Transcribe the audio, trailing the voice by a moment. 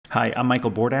Hi, I'm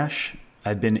Michael Bordash.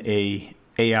 I've been a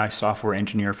AI software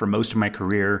engineer for most of my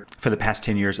career. For the past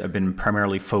 10 years, I've been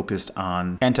primarily focused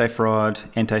on anti-fraud,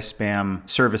 anti-spam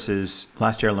services.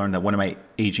 Last year, I learned that one of my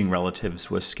aging relatives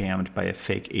was scammed by a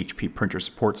fake HP printer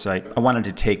support site. I wanted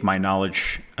to take my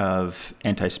knowledge of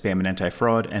anti-spam and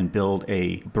anti-fraud and build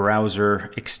a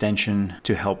browser extension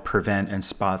to help prevent and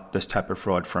spot this type of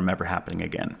fraud from ever happening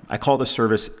again. I call the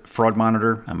service Fraud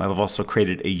Monitor. I've also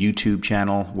created a YouTube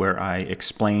channel where I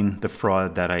explain the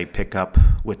fraud that I pick up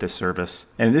with this service.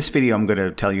 And in this video, I'm going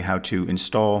to tell you how to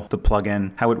install the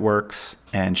plugin, how it works,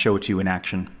 and show it to you in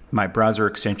action. My browser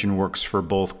extension works for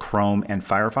both Chrome and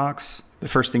Firefox. The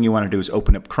first thing you want to do is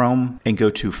open up Chrome and go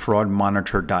to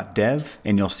fraudmonitor.dev,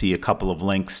 and you'll see a couple of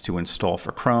links to install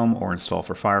for Chrome or install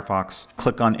for Firefox.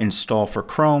 Click on Install for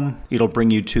Chrome. It'll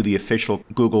bring you to the official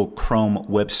Google Chrome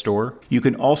Web Store. You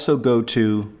can also go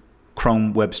to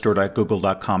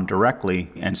chromewebstore.google.com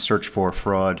directly and search for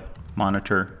Fraud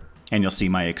Monitor, and you'll see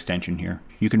my extension here.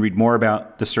 You can read more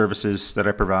about the services that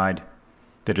I provide,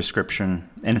 the description,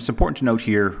 and it's important to note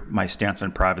here my stance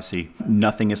on privacy.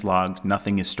 Nothing is logged,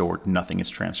 nothing is stored, nothing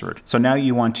is transferred. So now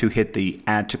you want to hit the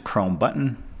Add to Chrome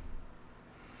button.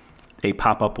 A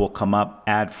pop-up will come up,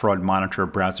 Add Fraud Monitor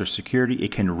Browser Security.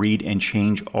 It can read and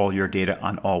change all your data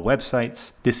on all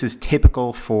websites. This is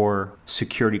typical for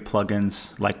security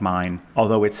plugins like mine.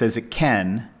 Although it says it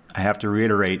can, I have to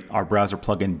reiterate, our browser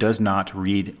plugin does not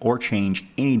read or change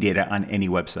any data on any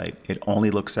website. It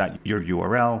only looks at your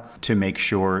URL to make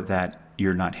sure that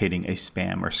you're not hitting a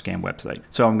spam or scam website.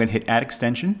 So I'm going to hit Add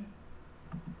Extension.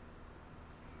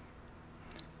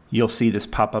 You'll see this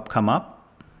pop-up come up.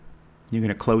 You're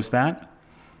going to close that.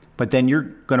 But then you're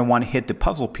going to want to hit the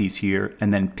puzzle piece here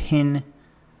and then pin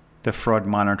the Fraud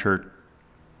Monitor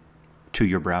to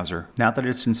your browser. Now that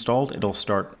it's installed, it'll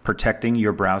start protecting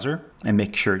your browser and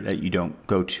make sure that you don't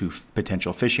go to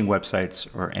potential phishing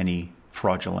websites or any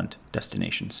fraudulent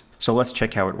destinations. So let's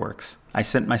check how it works. I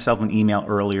sent myself an email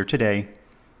earlier today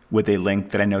with a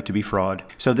link that I know to be fraud.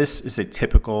 So this is a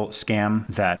typical scam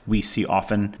that we see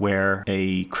often where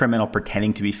a criminal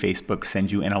pretending to be Facebook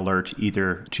sends you an alert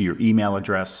either to your email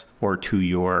address or to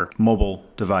your mobile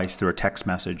device through a text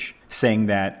message saying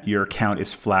that your account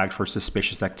is flagged for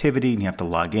suspicious activity and you have to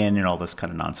log in and all this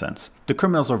kind of nonsense. The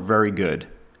criminals are very good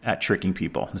at tricking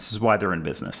people. This is why they're in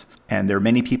business. And there are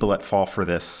many people that fall for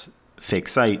this fake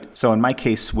site. So in my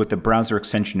case, with the browser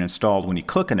extension installed, when you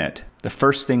click on it, the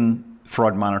first thing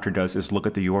Fraud Monitor does is look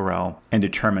at the URL and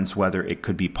determines whether it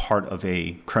could be part of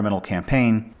a criminal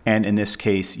campaign. And in this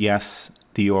case, yes,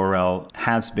 the URL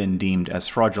has been deemed as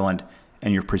fraudulent,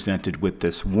 and you're presented with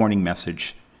this warning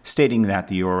message stating that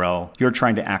the URL you're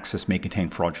trying to access may contain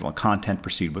fraudulent content.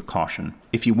 Proceed with caution.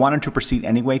 If you wanted to proceed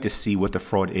anyway to see what the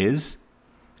fraud is,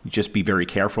 just be very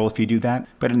careful if you do that.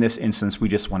 But in this instance, we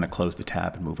just want to close the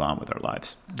tab and move on with our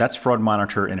lives. That's Fraud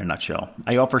Monitor in a nutshell.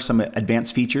 I offer some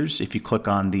advanced features. If you click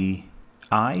on the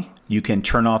eye, you can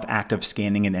turn off active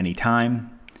scanning at any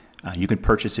time. You can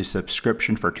purchase a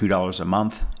subscription for $2 a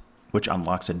month, which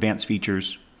unlocks advanced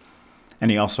features. And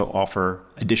they also offer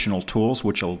additional tools,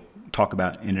 which I'll talk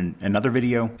about in another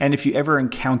video. And if you ever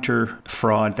encounter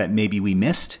fraud that maybe we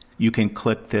missed, you can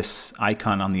click this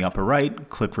icon on the upper right,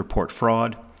 click Report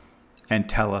Fraud, and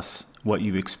tell us what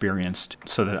you've experienced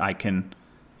so that I can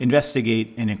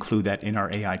investigate and include that in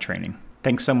our AI training.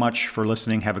 Thanks so much for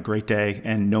listening. Have a great day,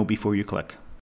 and know before you click.